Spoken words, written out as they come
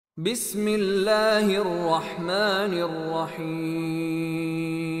بسم الله الرحمن الرحيم.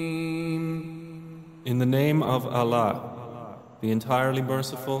 In the name of Allah, the entirely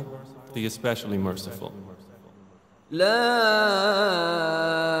merciful, the especially merciful. لا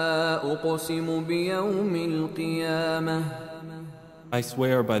أقسم بيوم القيامة. I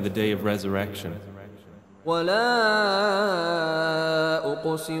swear by the day of resurrection. ولا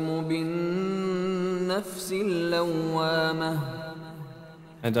أقسم بالنفس اللوامة.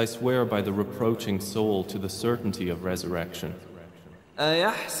 And I swear by the reproaching soul to the certainty of resurrection.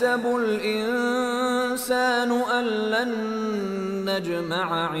 أيحسب الإنسان أن لن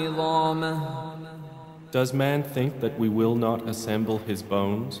نجمع عظامه. Does man think that we will not assemble his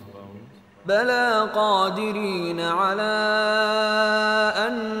bones? بلى قادرين على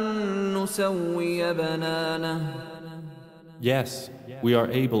أن نسوي بنانه. Yes, we are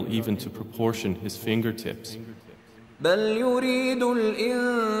able even to proportion his fingertips. بل يريد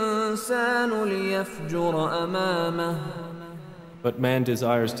الإنسان ليفجر أمامه. But man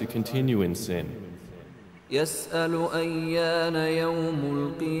desires to continue in sin. يسأل أيان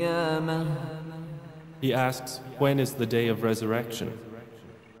يوم القيامة. He asks, when is the day of resurrection?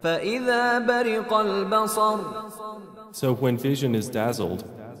 فإذا برق البصر. So when vision is dazzled,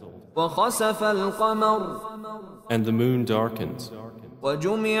 وخسف القمر. and the moon darkens,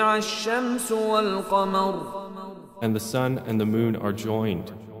 وجمع الشمس والقمر. and the sun and the moon are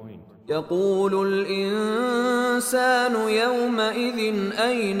joined, يقول الإنسان يومئذ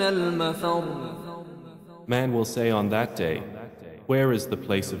أين المفر. man will say on that day, where is the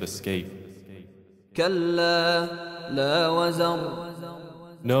place of escape? كلا لا وزر.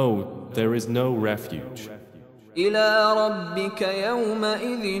 No, there is no refuge. إلى ربك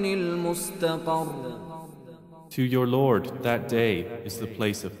يومئذ المستقر. To your Lord, that day is the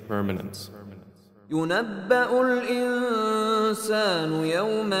place of permanence. ينبأ الإنسان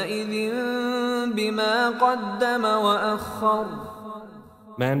يومئذ بما قدم وأخر.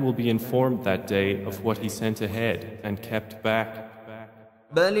 Man will be informed that day of what he sent ahead and kept back.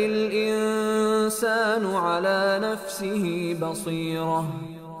 بل الإنسان على نفسه بصيرة.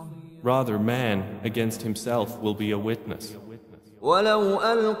 Rather, man against himself will be a witness, ولو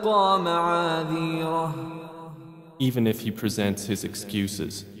ألقى معاذيره. even if he presents his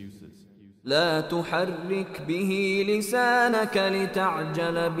excuses. لا تحرك به لسانك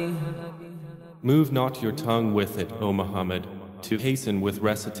لتعجل به. Move not your tongue with it, O Muhammad, to hasten with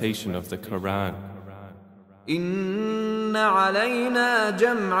recitation of the Qur'an. إن علينا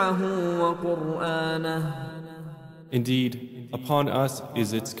جمعه وقرآنه. Indeed, upon us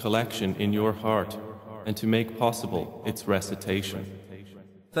is its collection in your heart, and to make possible its recitation.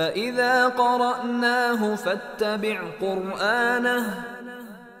 فإذا قرأناه فاتبع قرآنه.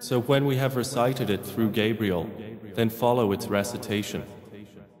 So when we have recited it through Gabriel, then follow its recitation.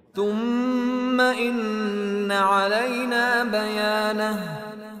 ثم إن علينا بيانه.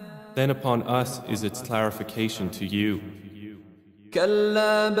 Then upon us is its clarification to you.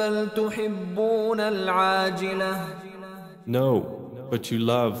 كلا بل تحبون العاجلة. No, but you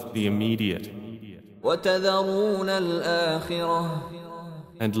love the immediate وتذرون الآخرة.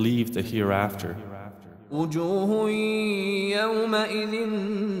 and leave the hereafter. وجوه يومئذ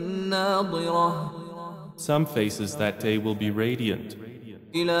ناظرة. Some faces that day will be radiant,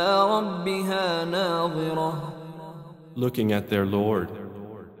 إلى ربها ناظرة. looking at their Lord.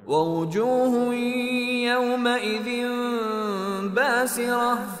 ووجوه يومئذ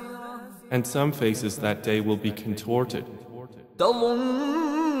باسرة. And some faces that day will be contorted,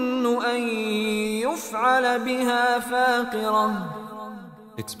 تظن أن يفعل بها فاقرة.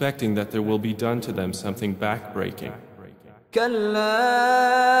 expecting that there will be done to them something backbreaking. كلا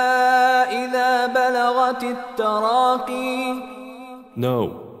إذا بلغت التراقي. No,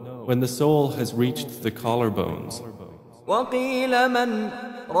 when the soul has reached the collarbones, وقيل من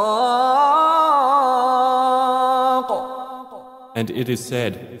راق. and it is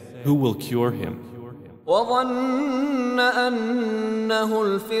said, who will cure him? وظن أنه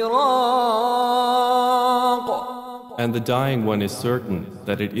الفراق. And the dying one is certain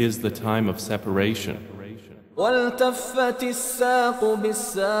that it is the time of separation. والتفت الساق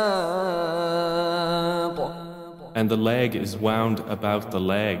بالساق. And the leg is wound about the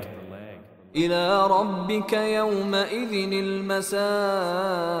leg. إلى ربك يومئذ المساق.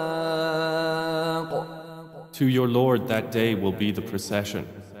 To your Lord that day will be the procession.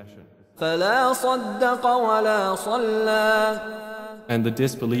 فلا صدق ولا صلى. And the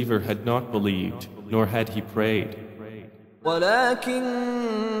disbeliever had not believed, nor had he prayed. ولكن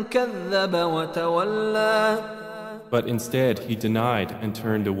كذب وتولى. But instead he denied and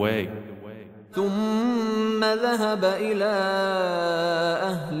turned away. ثم ثم ذهب إلى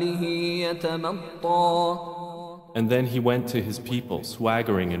أهله يتمطى And then he went to his people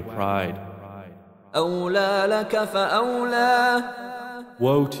swaggering in pride. أولى لك فأولى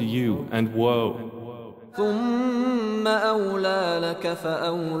Woe to you and woe. ثم أولى لك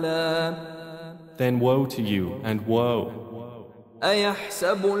فأولى Then woe to you and woe.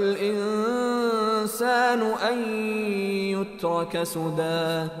 أيحسب الإنسان أن يترك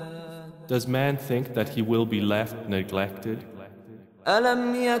سدى Does man think that he will be left neglected?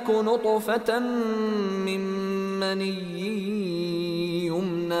 ألم يك نطفة من مني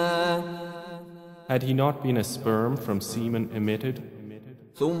يمنى Had he not been a sperm from semen emitted?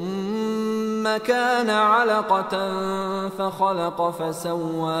 ثم كان علقة فخلق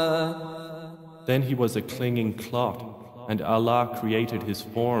فسوى Then he was a clinging clot, and Allah created his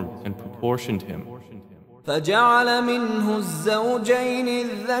form and proportioned him. فجعل منه الزوجين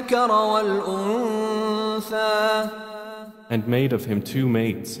الذكر والأنثى And made of him two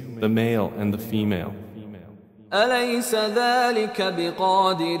mates, the male and the female. أليس ذلك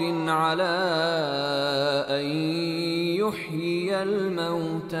بقادر على أن يحيي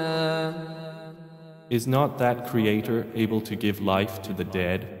الموتى Is not that Creator able to give life to the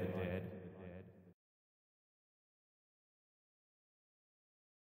dead?